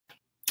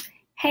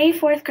Hey,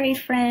 fourth grade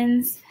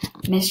friends.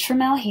 Miss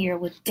Trammell here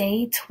with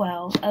day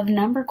 12 of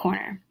Number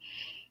Corner.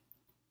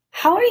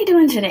 How are you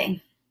doing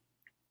today?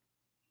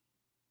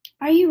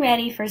 Are you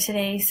ready for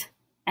today's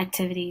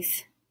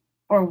activities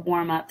or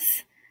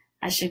warm-ups,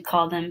 I should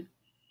call them?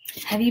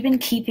 Have you been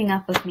keeping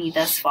up with me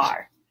thus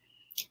far?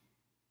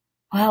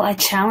 Well, I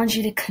challenge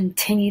you to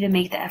continue to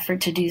make the effort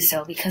to do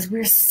so because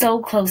we're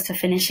so close to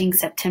finishing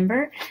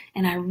September,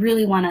 and I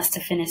really want us to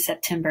finish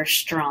September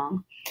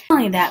strong. Not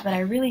only that, but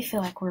I really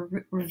feel like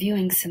we're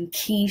reviewing some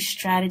key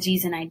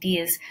strategies and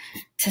ideas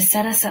to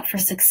set us up for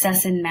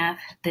success in math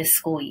this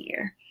school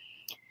year.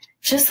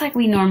 Just like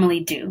we normally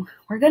do,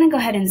 we're going to go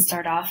ahead and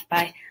start off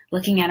by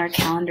looking at our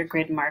calendar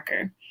grid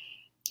marker.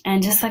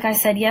 And just like I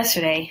said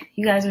yesterday,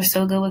 you guys are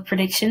so good with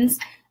predictions,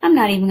 I'm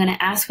not even going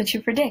to ask what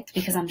you predict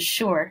because I'm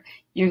sure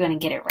you're going to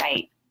get it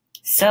right.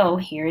 So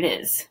here it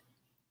is.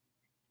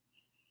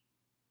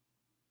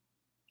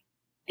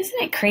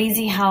 Isn't it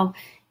crazy how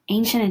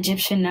ancient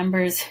Egyptian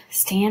numbers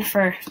stand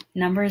for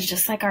numbers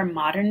just like our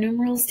modern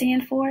numerals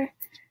stand for?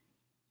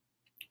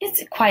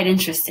 It's quite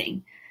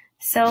interesting.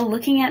 So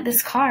looking at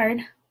this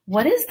card,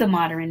 what is the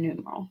modern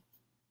numeral?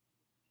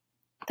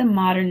 The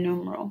modern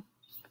numeral.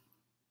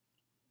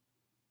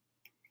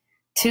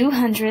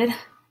 200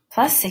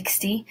 plus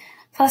 60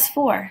 plus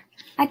 4.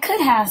 I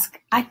could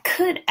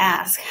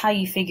ask how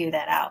you figure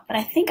that out, but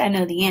I think I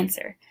know the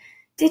answer.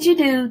 Did you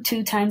do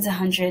 2 times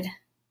 100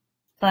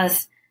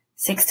 plus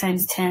 6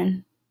 times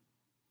 10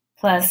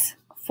 plus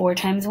 4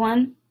 times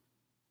 1?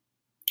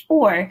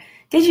 Or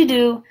did you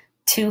do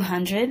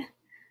 200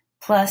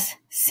 plus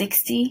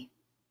 60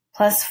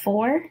 plus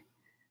 4,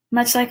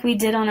 much like we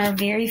did on our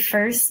very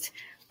first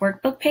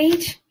workbook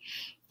page?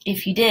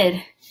 If you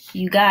did,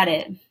 you got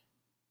it.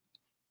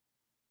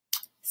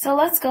 So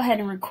let's go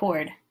ahead and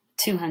record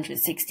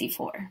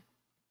 264.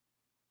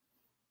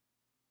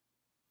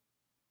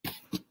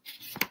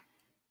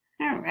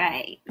 All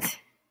right.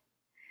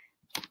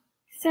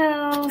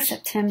 So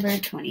September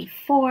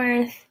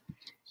 24th,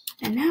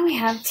 and now we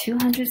have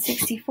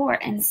 264.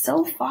 And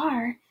so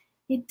far,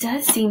 it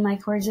does seem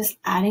like we're just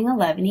adding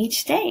 11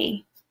 each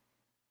day,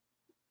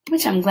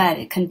 which I'm glad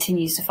it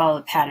continues to follow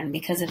the pattern,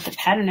 because if the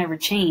pattern ever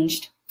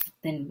changed,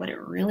 then would it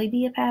really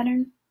be a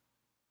pattern?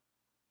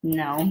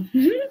 No.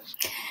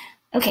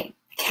 Okay,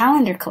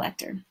 calendar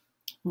collector.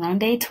 We're on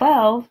day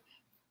 12.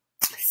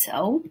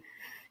 So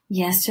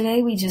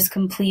yesterday we just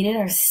completed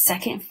our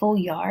second full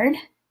yard.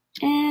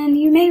 And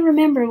you may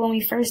remember when we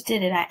first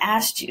did it, I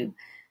asked you,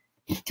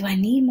 do I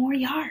need more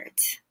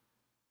yards?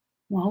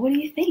 Well, what do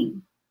you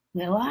think?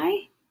 Will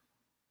I?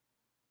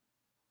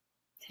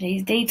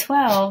 Today's day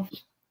 12.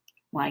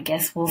 Well, I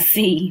guess we'll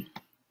see.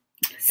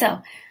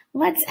 So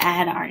let's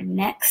add our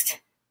next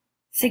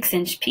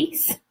 6-inch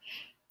piece.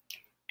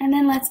 And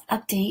then let's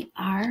update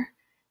our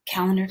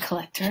calendar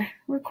collector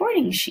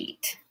recording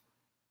sheet.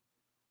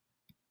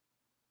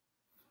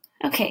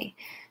 Okay,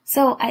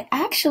 so I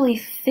actually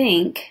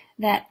think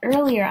that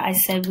earlier I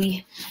said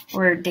we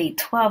were day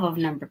 12 of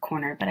Number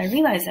Corner, but I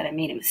realized that I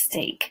made a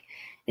mistake.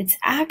 It's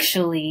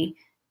actually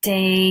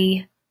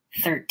day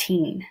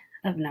 13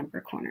 of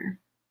Number Corner.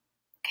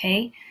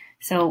 Okay,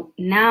 so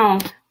now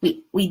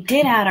we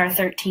did add our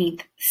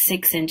 13th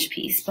 6-inch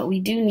piece, but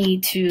we do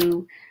need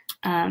to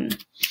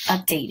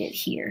update it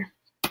here.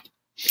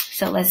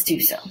 So let's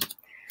do so.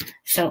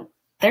 So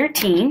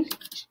 13.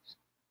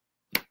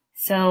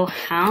 So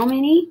how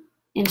many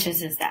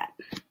inches is that?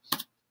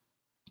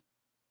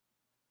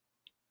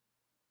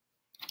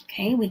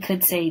 Okay, we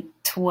could say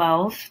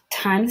 12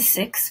 times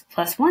 6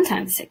 plus 1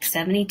 times 6.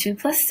 72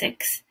 plus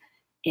 6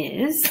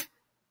 is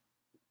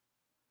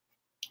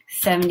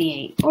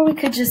 78. Or we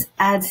could just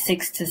add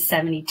 6 to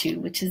 72,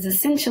 which is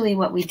essentially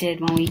what we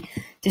did when we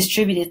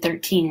distributed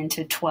 13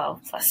 into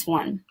 12 plus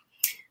 1.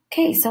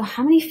 Okay, so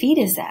how many feet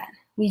is that?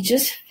 We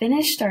just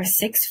finished our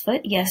 6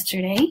 foot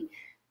yesterday.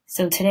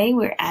 So today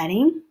we're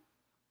adding,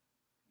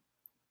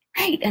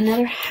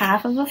 another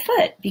half of a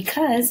foot,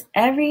 because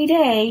every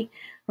day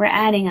we're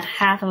adding a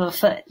half of a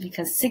foot,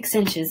 because 6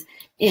 inches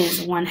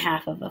is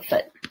 1/2 of a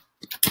foot.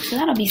 So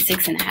that'll be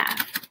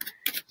 6.5.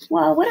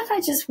 Well, what if I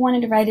just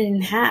wanted to write it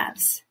in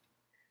halves?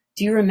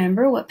 Do you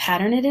remember what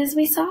pattern it is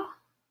we saw?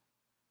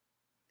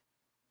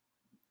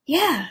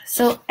 Yeah,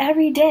 so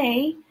every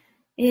day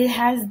it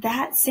has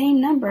that same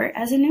number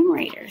as a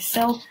numerator.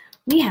 So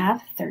we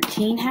have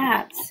 13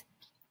 halves.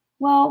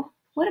 Well,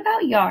 what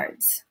about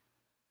yards?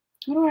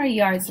 What are our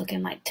yards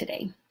looking like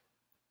today?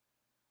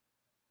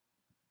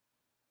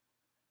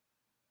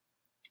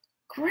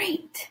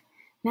 Great.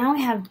 Now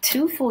we have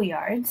 2 full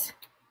yards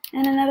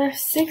and another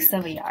 1/6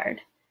 of a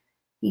yard.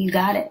 You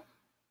got it.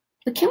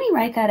 But can we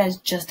write that as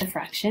just a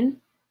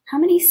fraction? How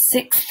many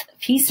 1/6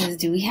 pieces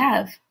do we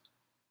have?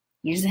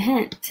 Here's a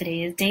hint.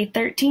 Today is day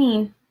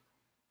 13.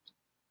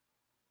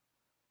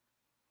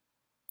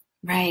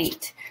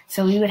 Right.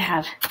 So we would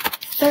have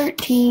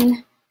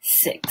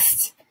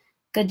 13/6.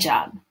 Good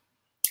job.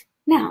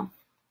 Now,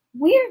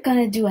 we're going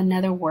to do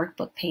another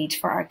workbook page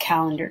for our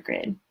calendar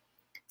grid.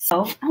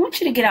 So I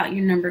want you to get out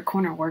your Number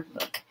Corner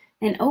workbook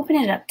and open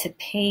it up to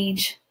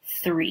page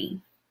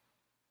 3.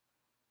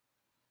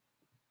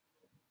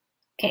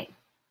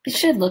 It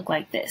should look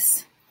like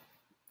this.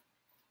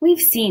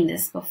 We've seen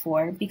this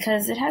before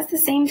because it has the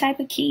same type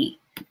of key.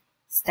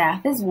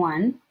 Staff is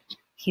 1,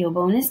 heel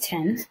bone is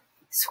 10,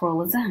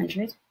 scroll is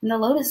 100, and the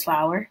lotus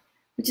flower,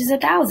 which is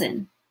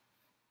 1,000.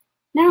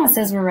 Now it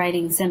says we're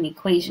writing some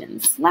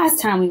equations.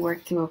 Last time we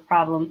worked through a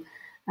problem,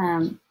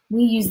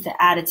 we used the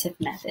additive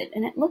method,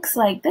 and it looks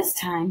like this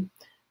time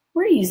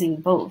we're using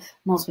both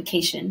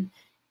multiplication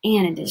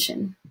and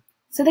addition.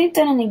 So they've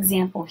done an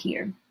example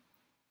here.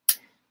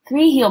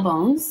 3 heel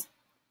bones,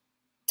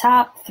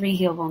 top, 3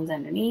 heel bones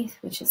underneath,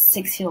 which is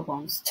 6 heel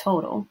bones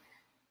total.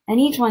 And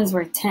each one's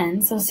worth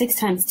 10, so 6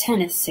 times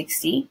 10 is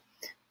 60.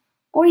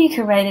 Or you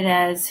could write it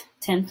as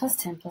 10 plus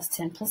 10 plus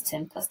 10 plus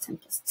 10 plus 10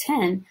 plus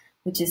 10,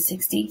 which is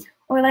 60.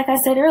 Or like I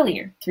said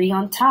earlier, 3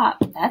 on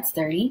top, that's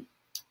 30.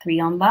 3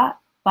 on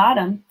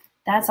bottom,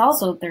 that's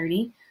also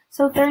 30.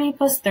 So 30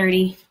 plus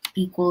 30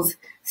 equals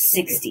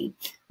 60.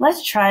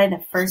 Let's try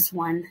the first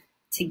one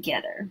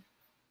together.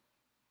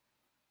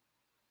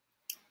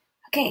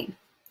 Okay,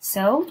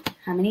 so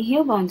how many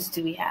heel bones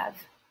do we have?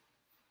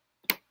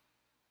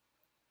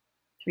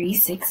 3,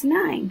 6,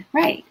 9,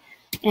 right.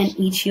 And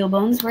each heel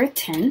bone's worth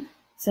 10,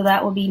 so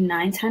that will be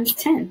 9 times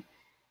 10.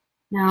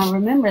 Now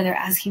remember, they're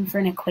asking for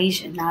an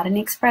equation, not an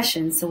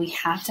expression, so we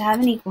have to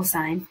have an equal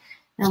sign,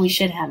 and we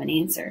should have an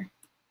answer.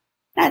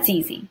 That's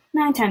easy.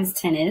 9 times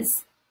 10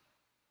 is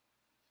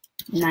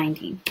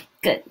 90.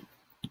 Good.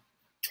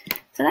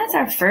 So that's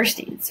our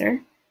first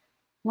answer.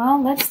 Well,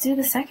 let's do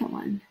the second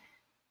one.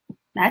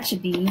 That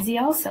should be easy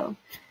also,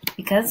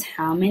 because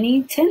how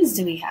many 10s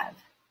do we have?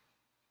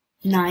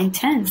 9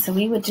 tens. So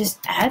we would just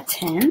add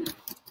 10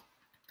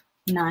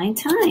 9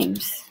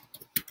 times.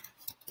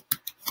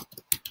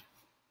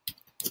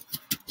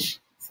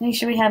 So make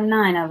sure we have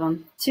 9 of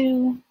them.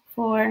 2,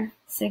 4,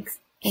 6,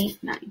 8,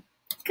 9.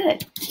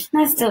 Good.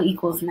 And that still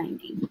equals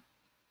 90.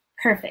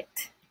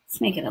 Perfect.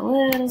 Let's make it a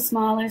little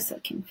smaller so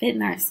it can fit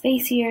in our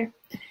space here.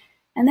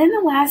 And then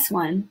the last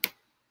one,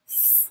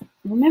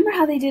 remember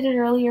how they did it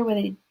earlier where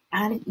they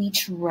added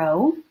each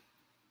row?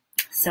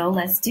 So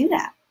let's do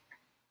that.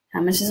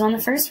 How much is on the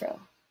first row?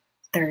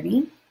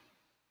 30,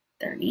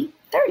 30,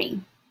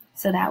 30.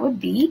 So that would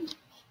be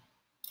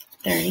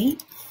 30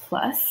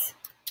 plus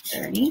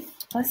 30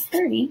 plus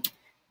 30,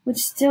 which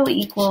still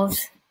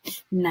equals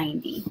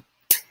 90.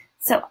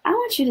 So I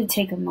want you to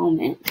take a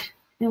moment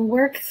and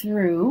work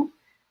through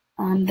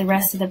the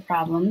rest of the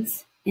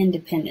problems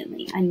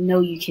independently. I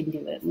know you can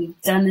do it. We've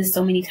done this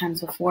so many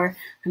times before.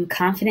 I'm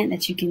confident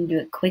that you can do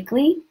it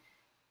quickly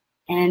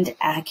and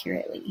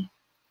accurately.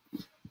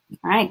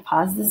 All right,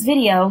 pause this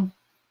video.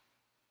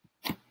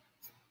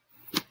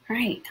 All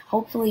right,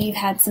 hopefully you've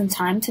had some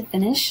time to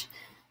finish.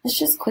 Let's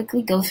just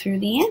quickly go through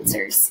the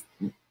answers.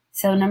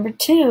 So number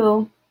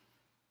 2,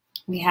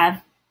 we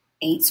have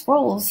 8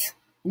 scrolls,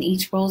 and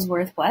each scroll is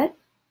worth what?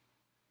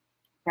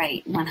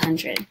 Right,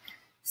 100.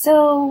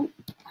 So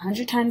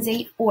 100 times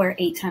 8 or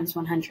 8 times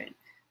 100.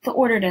 The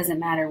order doesn't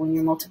matter when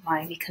you're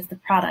multiplying because the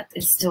product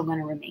is still going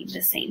to remain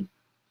the same.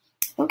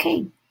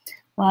 Okay,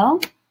 well,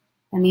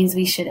 that means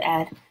we should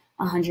add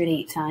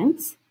 108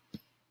 times.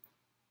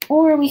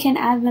 Or we can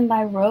add them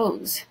by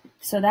rows.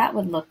 So that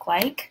would look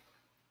like,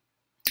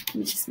 let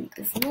me just make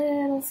this a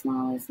little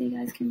smaller so you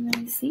guys can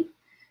really see.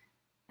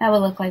 That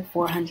would look like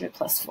 400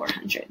 plus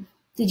 400.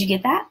 Did you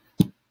get that?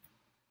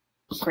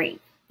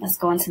 Great. Let's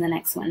go on to the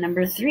next one.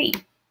 Number 3.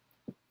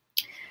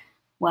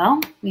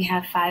 Well, we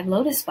have 5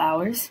 lotus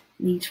flowers,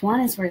 and each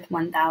one is worth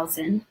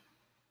 1,000.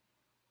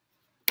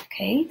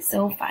 Okay,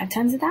 so 5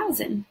 times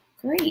 1,000.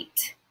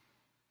 Great.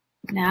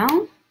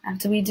 Now,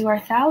 after we do our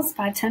 5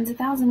 times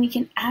 1,000, we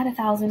can add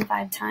 1,000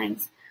 5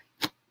 times.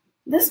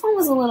 This one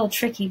was a little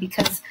tricky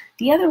because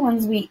the other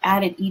ones we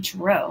added each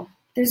row.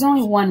 There's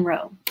only one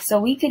row,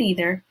 so we could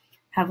either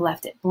have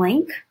left it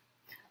blank,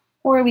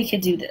 or we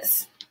could do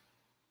this.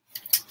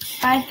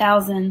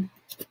 5,000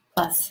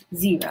 plus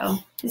 0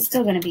 is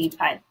still going to be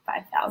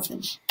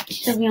 5,000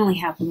 because we only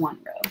have one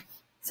row.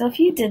 So if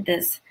you did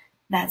this,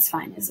 that's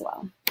fine as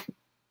well.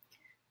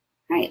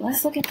 All right,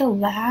 let's look at the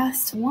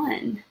last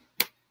one.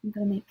 I'm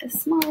going to make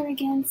this smaller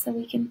again so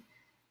we can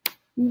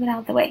move it out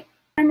of the way.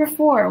 Number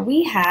 4,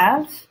 we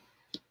have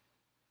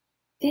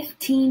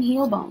 15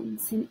 heel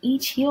bones, and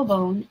each heel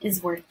bone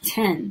is worth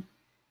 10.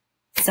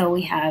 So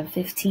we have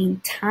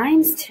 15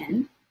 times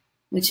 10,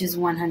 which is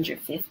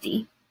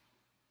 150.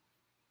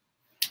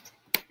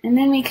 And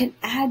then we could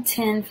add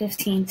 10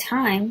 15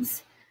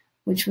 times,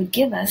 which would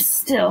give us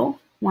still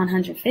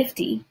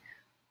 150.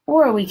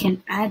 Or we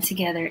can add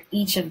together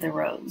each of the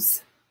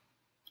rows,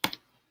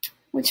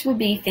 which would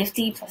be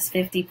 50 plus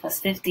 50 plus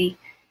 50,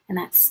 and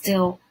that's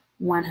still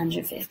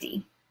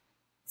 150.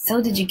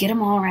 So did you get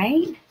them all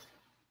right?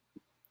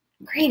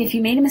 Great. If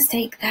you made a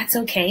mistake, that's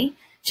okay.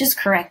 Just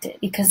correct it,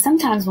 because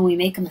sometimes when we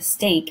make a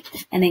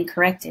mistake and then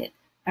correct it,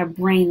 our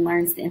brain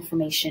learns the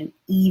information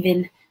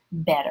even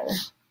better.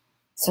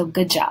 So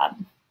good job.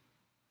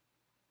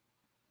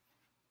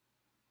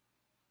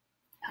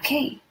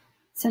 Okay,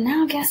 so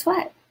now guess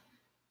what?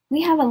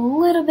 We have a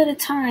little bit of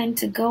time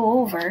to go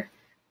over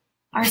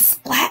our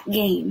splat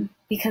game,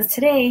 because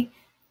today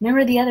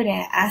Remember the other day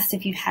I asked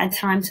if you had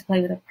time to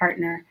play with a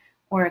partner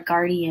or a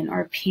guardian or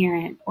a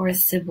parent or a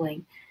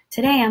sibling.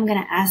 Today I'm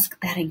going to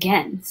ask that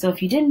again. So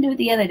if you didn't do it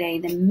the other day,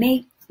 then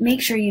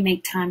make sure you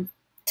make time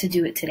to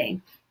do it today.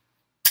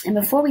 And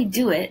before we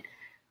do it,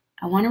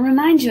 I want to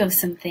remind you of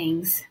some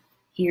things.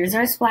 Here's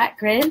our splat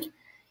grid.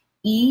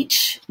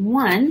 Each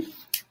one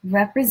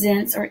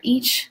represents, or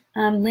each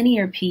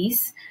linear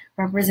piece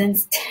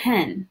represents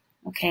 10,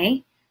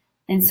 okay?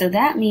 And so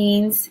that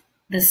means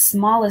the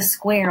smallest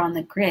square on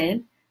the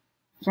grid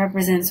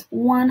represents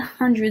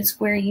 100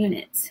 square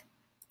units,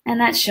 and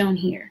that's shown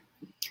here.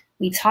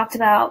 We talked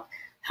about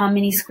how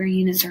many square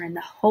units are in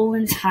the whole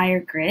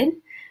entire grid.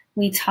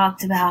 We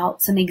talked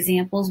about some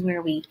examples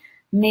where we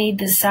made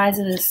the size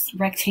of this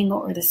rectangle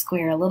or the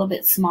square a little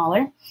bit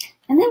smaller,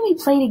 and then we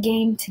played a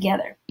game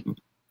together.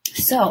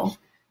 So,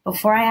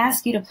 before I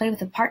ask you to play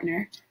with a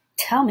partner,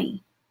 tell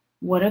me,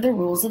 what are the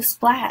rules of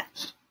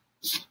splat?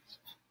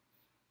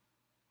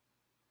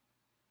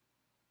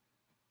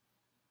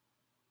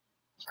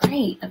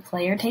 Great, a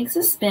player takes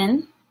a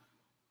spin.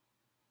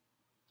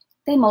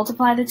 They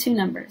multiply the two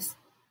numbers.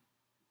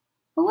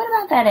 But what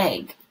about that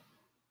egg?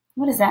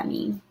 What does that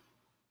mean?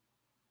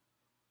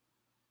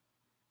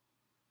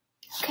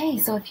 Okay,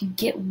 so if you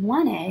get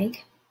one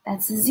egg,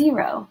 that's a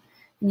 0.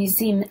 And you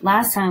see,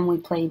 last time we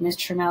played, Miss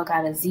Trammell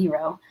got a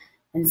 0,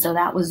 and so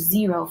that was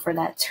 0 for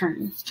that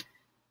turn.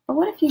 But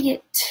what if you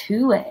get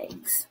 2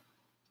 eggs?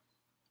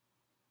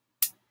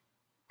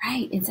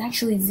 Right, it's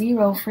actually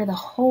 0 for the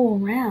whole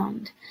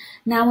round.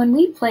 Now, when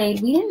we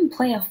played, we didn't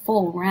play a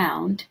full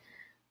round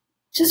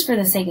just for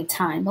the sake of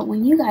time. But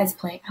when you guys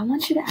play, I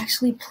want you to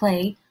actually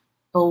play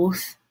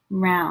both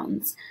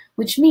rounds,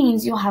 which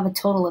means you'll have a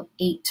total of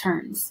 8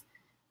 turns.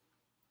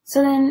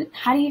 So then,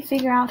 how do you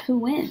figure out who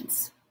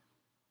wins?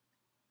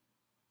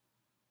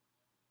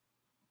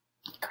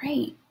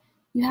 Great.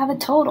 You have a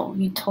total.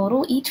 You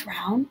total each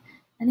round,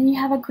 and then you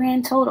have a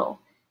grand total.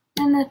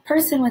 And the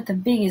person with the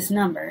biggest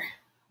number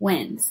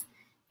wins.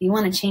 If you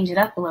want to change it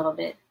up a little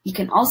bit, you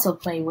can also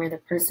play where the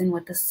person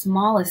with the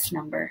smallest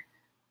number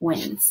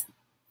wins.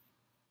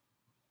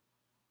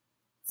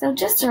 So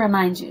just to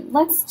remind you,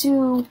 let's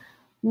do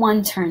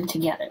one turn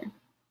together.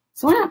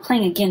 So we're not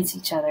playing against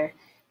each other.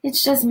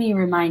 It's just me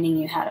reminding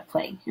you how to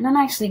play. And I'm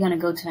actually going to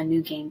go to a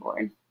new game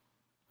board.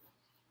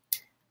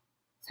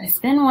 So I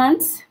spin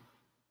once.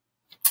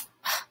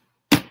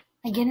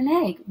 I get an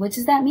egg. What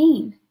does that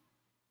mean?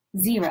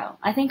 0.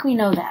 I think we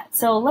know that.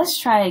 So let's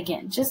try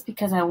again, just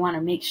because I want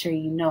to make sure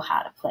you know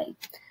how to play.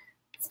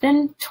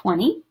 Spin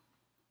 20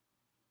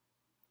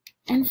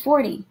 and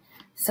 40.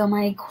 So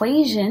my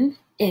equation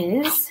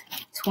is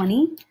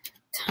 20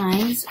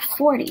 times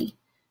 40,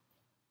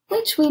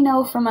 which we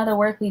know from other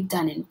work we've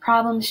done in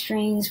problem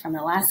strings from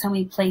the last time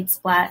we played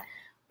splat.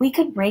 We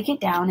could break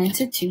it down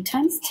into 2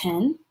 times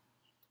 10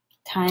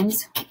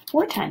 times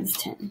 4 times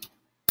 10.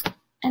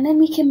 And then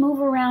we can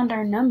move around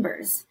our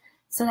numbers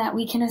so that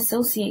we can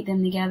associate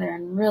them together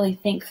and really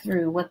think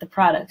through what the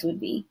product would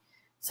be.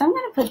 So I'm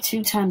going to put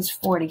 2 times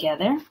 4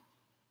 together,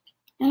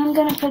 and I'm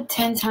going to put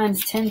 10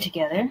 times 10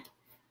 together,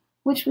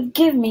 which would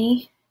give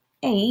me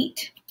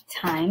 8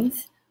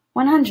 times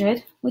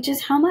 100, which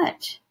is how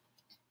much?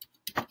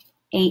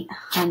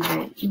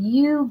 800.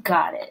 You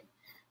got it.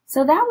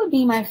 So that would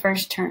be my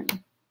first turn.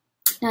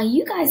 Now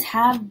you guys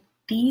have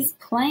these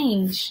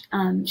playing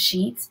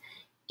sheets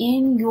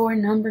in your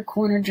number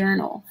corner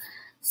journal.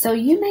 So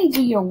you may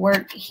do your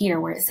work here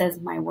where it says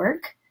my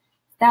work.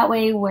 That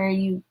way where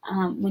you,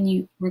 when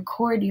you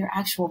record your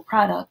actual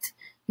product,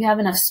 you have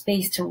enough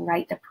space to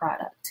write the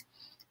product.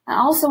 I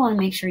also want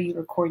to make sure you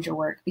record your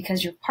work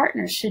because your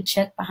partner should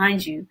check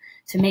behind you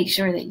to make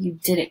sure that you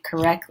did it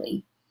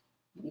correctly.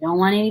 We don't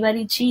want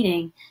anybody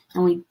cheating,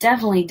 and we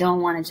definitely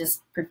don't want to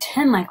just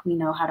pretend like we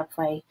know how to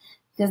play,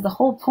 because the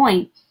whole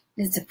point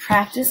is to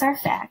practice our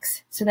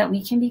facts so that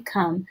we can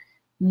become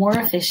more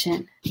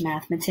efficient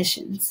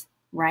mathematicians,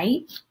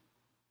 right?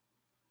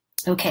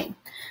 Okay,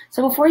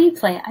 so before you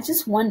play, I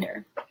just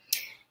wonder,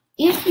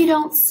 if you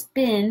don't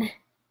spin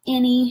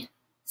any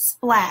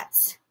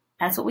splats,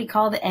 that's what we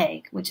call the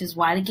egg, which is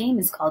why the game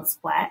is called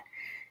splat,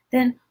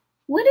 then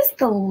what is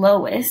the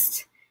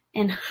lowest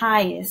and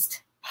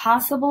highest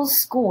possible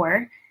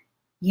score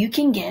you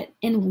can get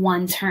in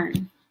one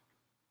turn?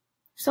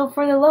 So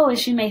for the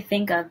lowest, you may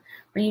think of,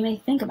 or you may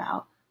think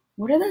about,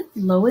 what are the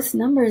lowest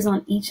numbers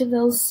on each of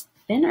those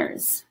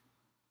spinners?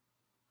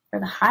 For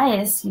the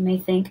highest, you may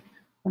think,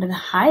 what are the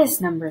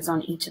highest numbers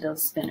on each of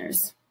those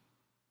spinners?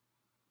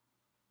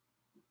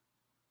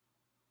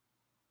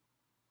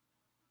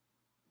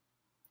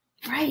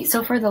 Right,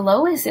 so for the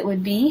lowest, it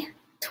would be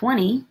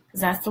 20,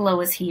 because that's the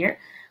lowest here.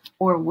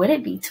 Or would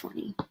it be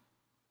 20?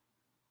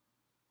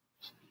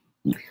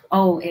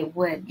 Oh, it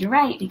would. You're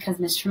right, because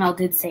Ms. Trammell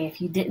did say if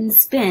you didn't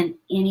spin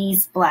any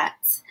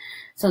splats.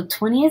 So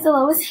 20 is the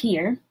lowest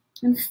here,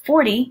 and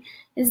 40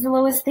 is the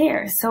lowest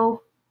there.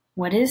 So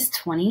what is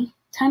 20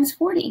 times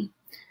 40?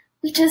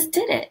 We just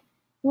did it.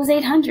 It was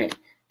 800.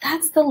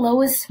 That's the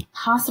lowest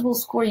possible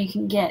score you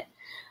can get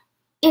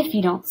if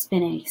you don't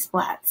spin any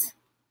splats.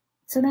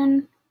 So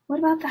then what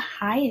about the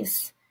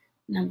highest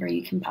number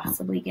you can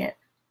possibly get.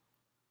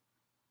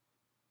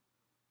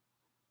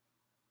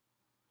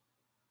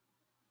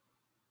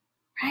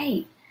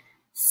 Right,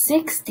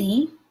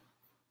 60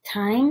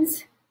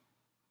 times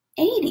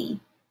 80.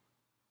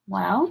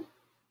 Well,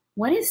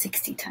 what is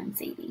 60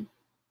 times 80?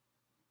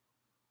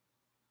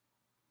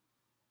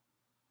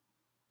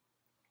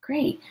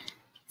 Great.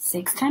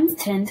 6 times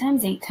 10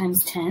 times 8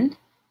 times 10,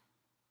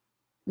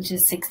 which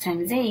is 6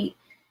 times 8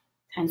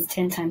 times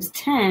 10 times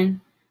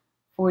 10,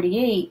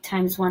 48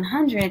 times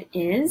 100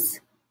 is,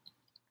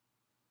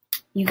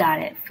 you got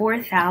it,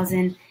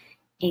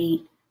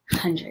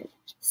 4,800.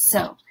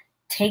 So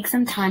take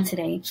some time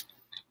today.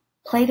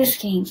 Play this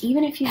game,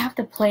 even if you have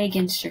to play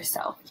against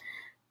yourself.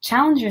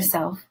 Challenge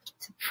yourself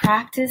to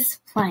practice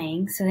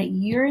playing so that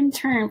you're in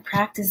turn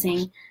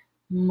practicing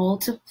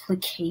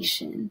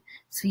multiplication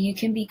so you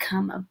can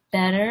become a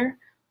better,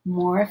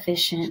 more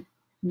efficient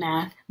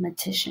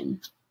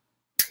mathematician.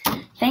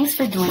 Thanks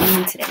for joining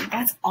me today.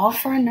 That's all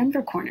for our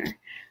number corner.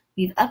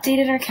 We've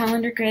updated our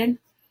calendar grid.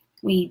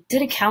 We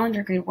did a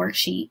calendar grid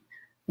worksheet.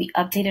 We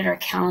updated our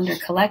calendar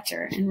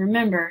collector. And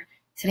remember,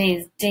 today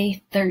is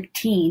day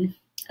 13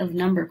 of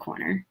Number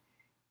Corner.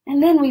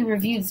 And then we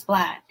reviewed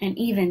Splat and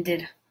even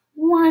did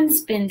one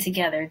spin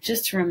together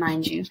just to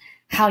remind you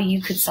how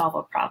you could solve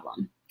a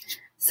problem.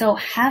 So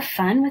have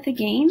fun with the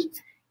game,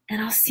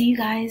 and I'll see you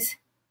guys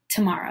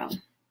tomorrow.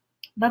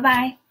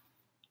 Bye-bye.